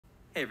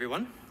Hey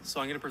everyone, so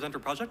I'm going to present our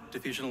project,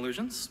 Diffusion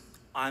Illusions.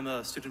 I'm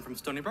a student from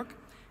Stony Brook,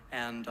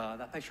 and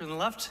that picture on the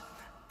left,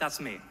 that's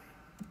me.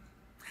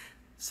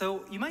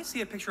 So you might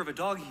see a picture of a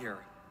dog here,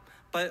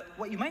 but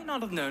what you might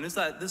not have known is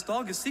that this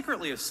dog is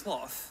secretly a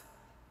sloth.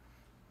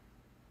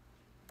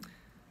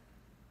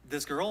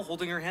 This girl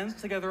holding her hands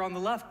together on the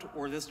left,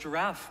 or this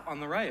giraffe on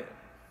the right.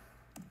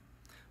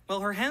 Well,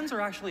 her hands are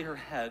actually her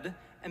head,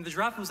 and the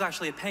giraffe was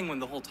actually a penguin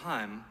the whole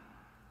time.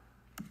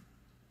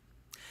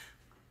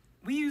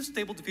 We use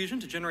Stable Diffusion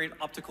to generate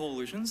optical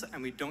illusions,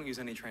 and we don't use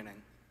any training.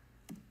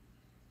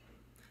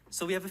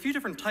 So we have a few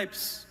different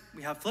types.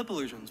 We have flip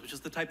illusions, which is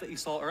the type that you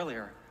saw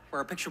earlier,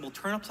 where a picture will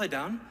turn upside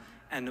down,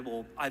 and it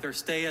will either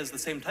stay as the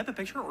same type of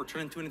picture or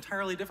turn into an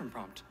entirely different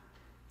prompt.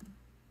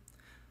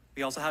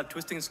 We also have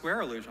twisting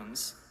square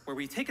illusions, where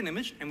we take an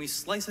image and we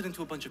slice it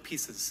into a bunch of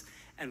pieces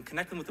and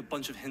connect them with a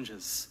bunch of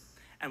hinges.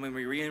 And when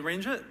we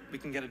rearrange it, we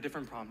can get a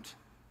different prompt.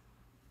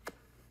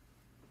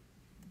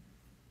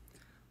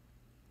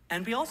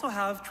 And we also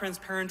have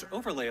transparent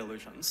overlay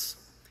illusions,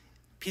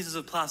 pieces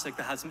of plastic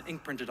that has some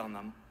ink printed on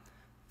them.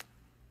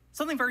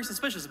 Something very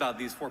suspicious about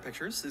these four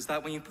pictures is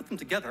that when you put them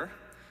together,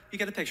 you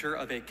get a picture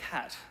of a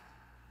cat.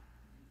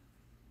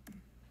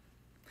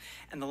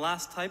 And the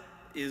last type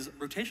is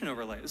rotation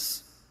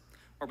overlays,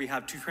 where we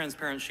have two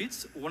transparent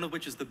sheets, one of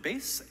which is the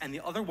base, and the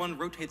other one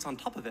rotates on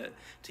top of it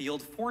to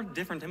yield four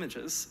different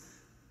images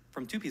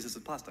from two pieces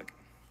of plastic.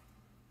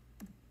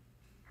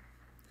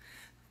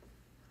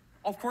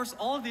 Of course,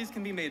 all of these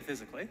can be made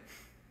physically.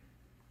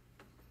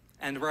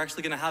 And we're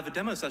actually going to have a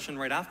demo session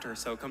right after,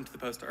 so come to the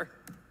poster.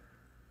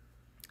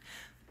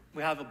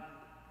 We have a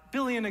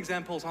billion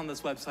examples on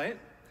this website,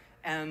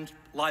 and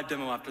live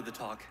demo after the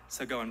talk,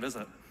 so go and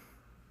visit.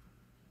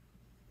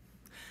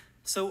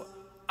 So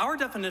our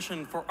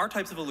definition for our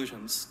types of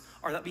illusions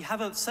are that we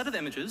have a set of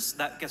images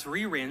that gets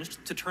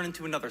rearranged to turn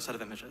into another set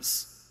of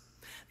images.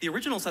 The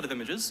original set of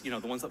images, the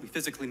ones that we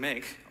physically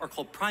make, are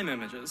called prime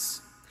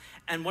images.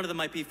 And one of them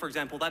might be, for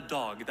example, that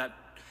dog. That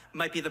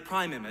might be the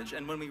prime image.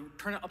 And when we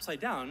turn it upside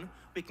down,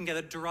 we can get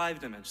a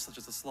derived image, such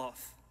as a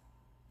sloth.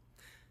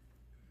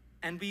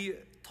 And we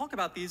talk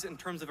about these in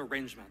terms of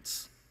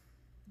arrangements.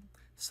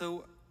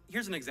 So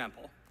here's an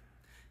example.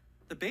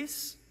 The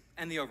base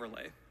and the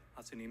overlay.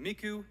 Hatsune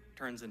Miku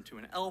turns into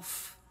an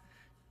elf,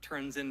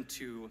 turns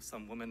into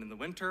some woman in the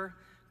winter,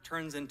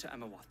 turns into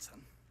Emma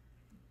Watson.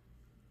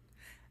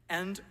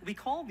 And we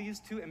call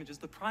these two images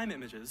the prime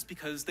images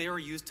because they are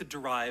used to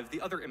derive the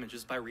other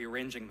images by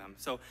rearranging them.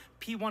 So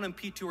P1 and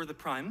P2 are the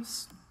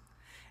primes,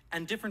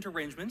 and different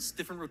arrangements,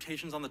 different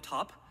rotations on the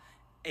top,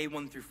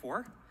 A1 through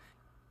 4,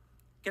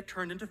 get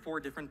turned into four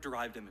different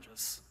derived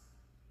images.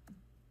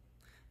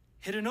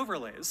 Hidden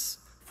overlays,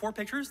 four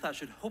pictures that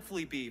should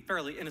hopefully be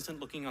fairly innocent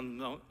looking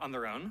on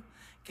their own,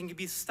 can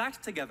be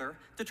stacked together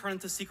to turn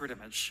into secret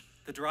image,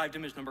 the derived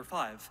image number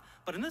 5.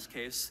 But in this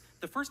case,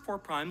 the first four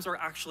primes are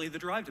actually the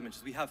derived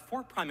images. We have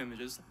 4 prime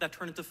images that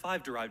turn into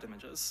 5 derived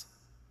images.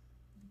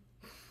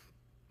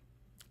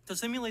 To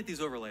simulate these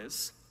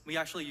overlays, we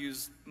actually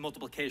use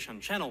multiplication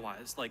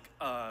channel-wise, like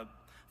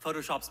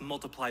Photoshop's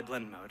multiply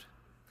blend mode.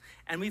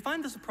 And we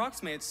find this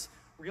approximates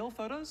real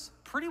photos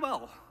pretty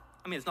well.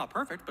 I mean, it's not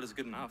perfect, but it's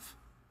good enough.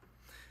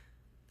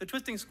 The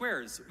twisting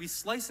squares, we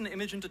slice an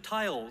image into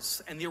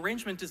tiles, and the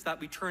arrangement is that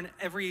we turn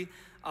every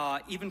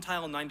even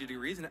tile 90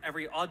 degrees and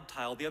every odd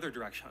tile the other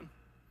direction.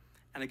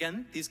 And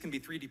again, these can be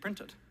 3D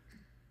printed.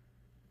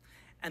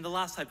 And the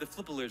last type, the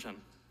flip illusion.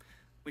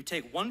 We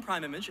take one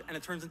prime image, and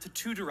it turns into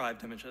 2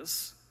 derived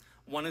images.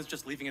 One is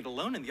just leaving it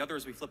alone, and the other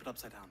is we flip it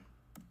upside down.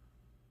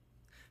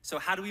 So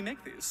how do we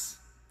make these?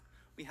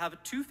 We have a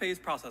 2-phase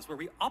process where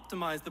we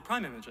optimize the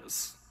prime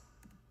images.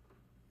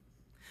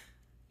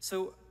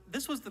 So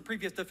this was the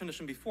previous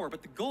definition before,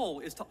 but the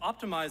goal is to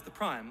optimize the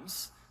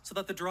primes so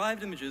that the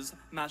derived images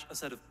match a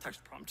set of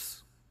text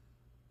prompts.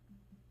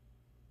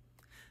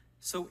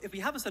 So if we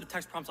have a set of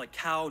text prompts like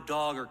cow,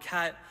 dog, or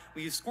cat,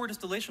 we use score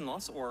distillation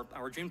loss, or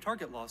our dream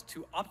target loss,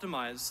 to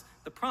optimize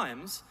the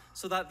primes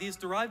so that these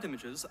derived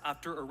images,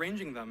 after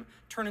arranging them,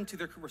 turn into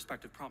their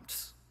respective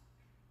prompts.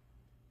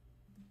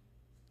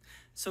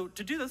 So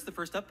to do this, the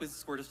first step was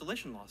score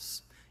distillation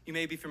loss. You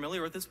may be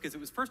familiar with this because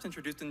it was first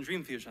introduced in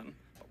Diffusion,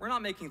 but we're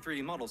not making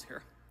 3D models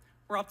here.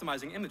 We're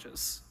optimizing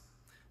images.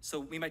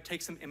 So we might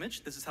take some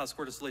image. This is how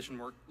score distillation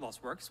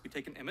loss works. We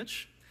take an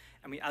image,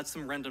 and we add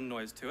some random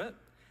noise to it,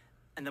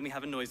 and then we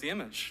have a noisy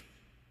image.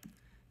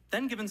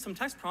 Then, given some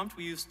text prompt,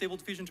 we use Stable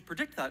Diffusion to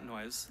predict that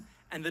noise,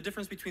 and the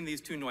difference between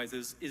these two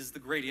noises is the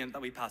gradient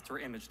that we pass to our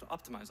image to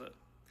optimize it.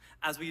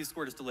 As we use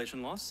score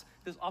distillation loss,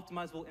 this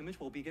optimizable image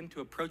will begin to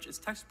approach its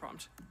text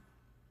prompt.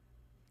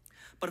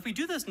 But if we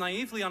do this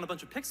naively on a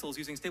bunch of pixels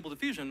using Stable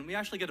Diffusion, we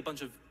actually get a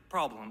bunch of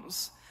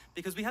problems,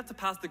 because we have to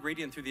pass the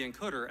gradient through the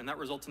encoder, and that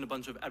results in a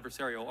bunch of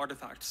adversarial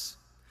artifacts.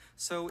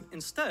 So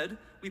instead,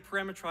 we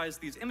parameterize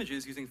these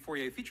images using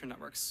Fourier feature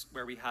networks,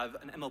 where we have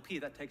an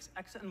MLP that takes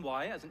X and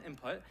Y as an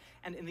input,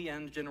 and in the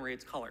end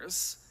generates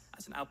colors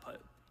as an output.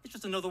 It's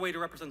just another way to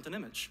represent an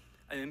image.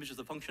 An image is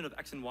a function of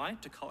X and Y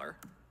to color.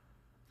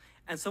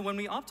 And so when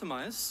we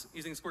optimize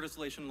using score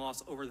distillation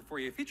loss over the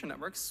Fourier feature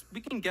networks,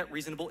 we can get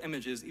reasonable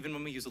images even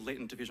when we use a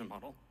latent diffusion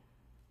model.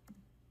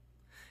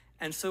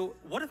 And so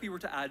what if we were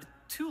to add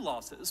two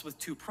losses with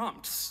two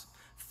prompts?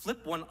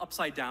 Flip one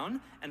upside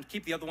down and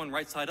keep the other one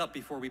right side up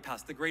before we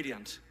pass the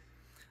gradient.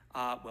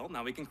 Well,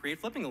 now we can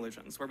create flipping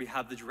illusions where we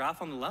have the giraffe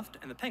on the left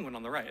and the penguin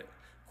on the right,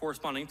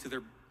 corresponding to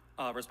their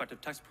respective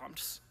text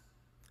prompts,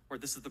 where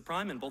this is the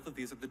prime and both of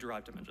these are the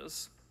derived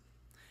images.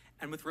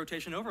 And with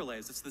rotation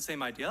overlays, it's the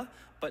same idea,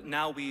 but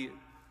now the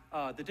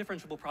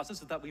differentiable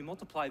process is that we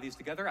multiply these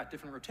together at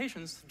different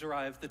rotations to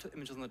derive the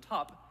images on the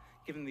top,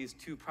 given these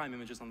two prime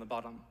images on the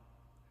bottom.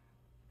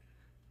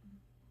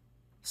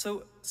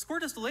 So score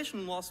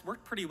distillation loss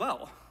worked pretty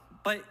well,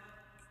 but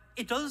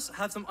it does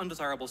have some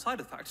undesirable side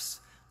effects.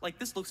 Like,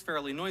 this looks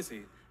fairly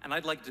noisy, and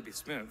I'd like it to be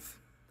smooth.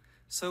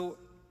 So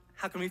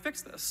how can we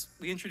fix this?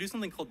 We introduced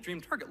something called dream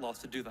target loss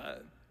to do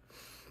that.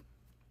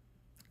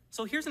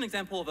 So here's an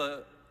example of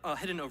a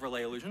hidden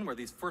overlay illusion where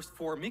these first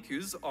four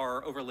Mikus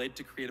are overlaid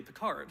to create a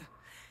Picard.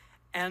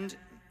 And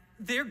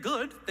they're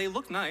good, they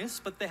look nice,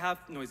 but they have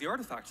noisy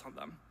artifacts on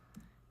them.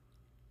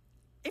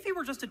 If you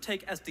were just to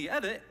take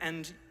SD-edit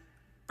and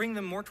bring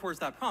them more towards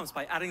that prompt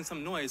by adding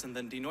some noise and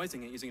then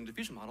denoising it using a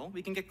diffusion model,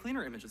 we can get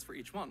cleaner images for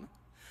each one.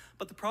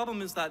 But the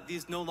problem is that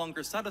these no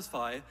longer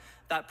satisfy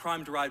that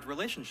prime-derived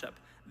relationship.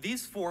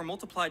 These four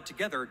multiplied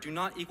together do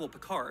not equal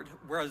Picard,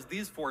 whereas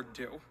these four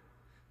do.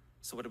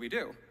 So what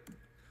do?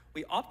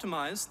 We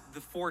optimize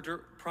the four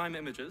prime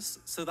images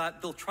so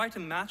that they'll try to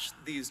match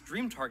these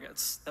dream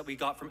targets that we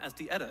got from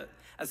SD-edit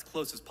as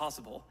close as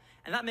possible.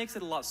 And that makes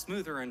it a lot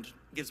smoother and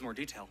gives more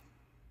detail.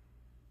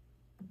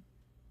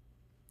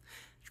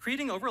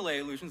 Creating overlay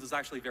illusions is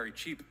actually very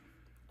cheap.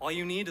 All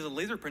you need is a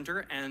laser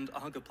printer and a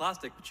hunk of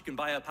plastic, which you can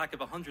buy a pack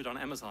of 100 on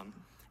Amazon.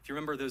 If you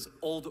remember those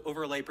old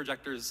overlay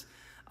projectors,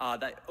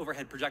 that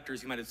overhead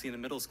projectors you might have seen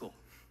in middle school.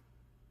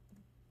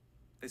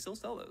 They still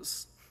sell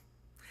those.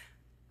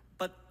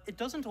 But it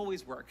doesn't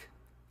always work.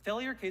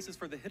 Failure cases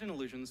for the hidden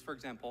illusions, for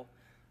example,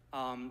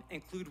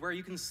 include where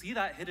you can see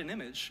that hidden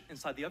image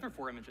inside the other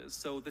four images.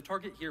 So the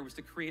target here was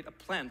to create a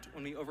plant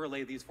when we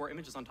overlay these four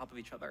images on top of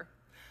each other.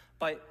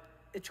 But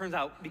it turns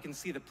out we can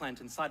see the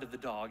plant inside of the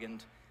dog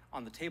and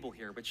on the table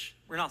here, which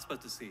we're not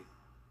supposed to see.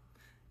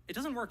 It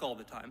doesn't work all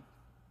the time,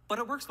 but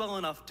it works well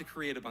enough to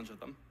create a bunch of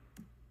them.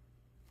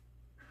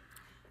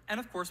 And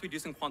of course, we do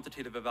some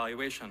quantitative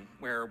evaluation,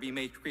 where we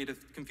may create a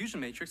confusion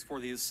matrix for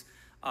these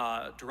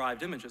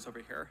derived images over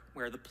here,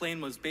 where the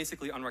plane was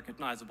basically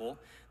unrecognizable,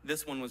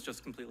 this one was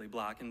just completely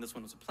black, and this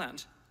one was a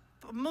plant.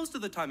 But most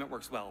of the time it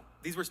works well.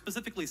 These were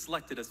specifically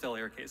selected as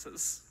failure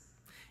cases.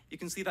 You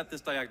can see that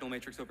this diagonal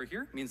matrix over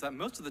here means that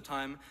most of the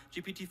time,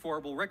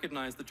 GPT-4 will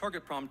recognize the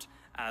target prompt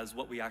as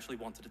what we actually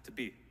wanted it to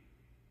be.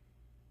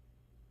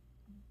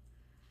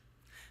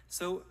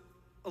 So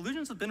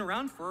illusions have been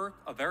around for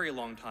a very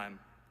long time.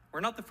 We're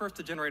not the first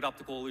to generate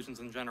optical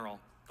illusions in general,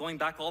 going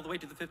back all the way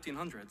to the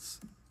 1500s.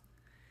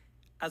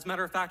 As a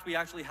matter of fact, we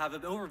actually have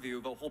an overview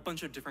of a whole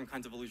bunch of different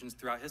kinds of illusions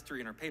throughout history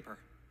in our paper.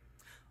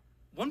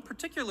 One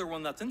particular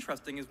one that's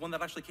interesting is one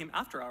that actually came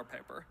after our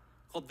paper,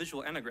 called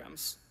visual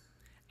anagrams.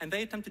 And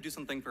they attempt to do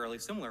something fairly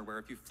similar, where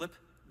if you flip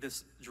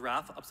this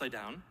giraffe upside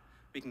down,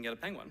 we can get a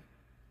penguin.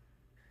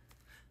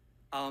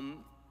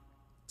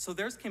 So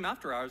theirs came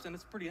after ours, and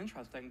it's pretty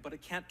interesting, but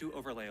it can't do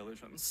overlay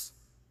illusions.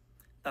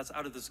 That's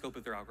out of the scope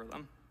of their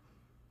algorithm.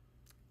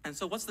 And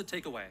so what's the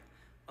takeaway?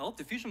 Well,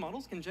 diffusion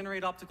models can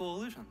generate optical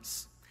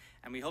illusions.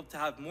 And we hope to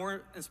have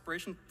more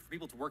inspiration for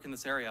people to work in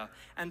this area.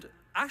 And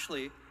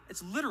actually,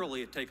 it's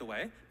literally a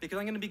takeaway, because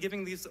I'm going to be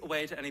giving these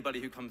away to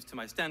anybody who comes to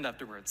my stand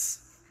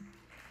afterwards.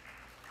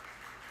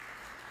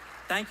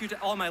 Thank you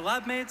to all my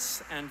lab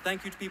mates, and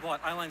thank you to people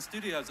at Eyeline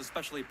Studios,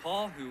 especially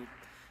Paul, who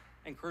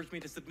encouraged me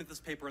to submit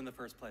this paper in the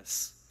first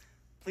place.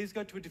 Please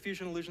go to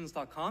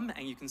diffusionillusions.com,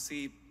 and you can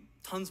see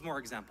tons more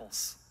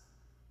examples.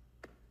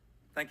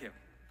 Thank you.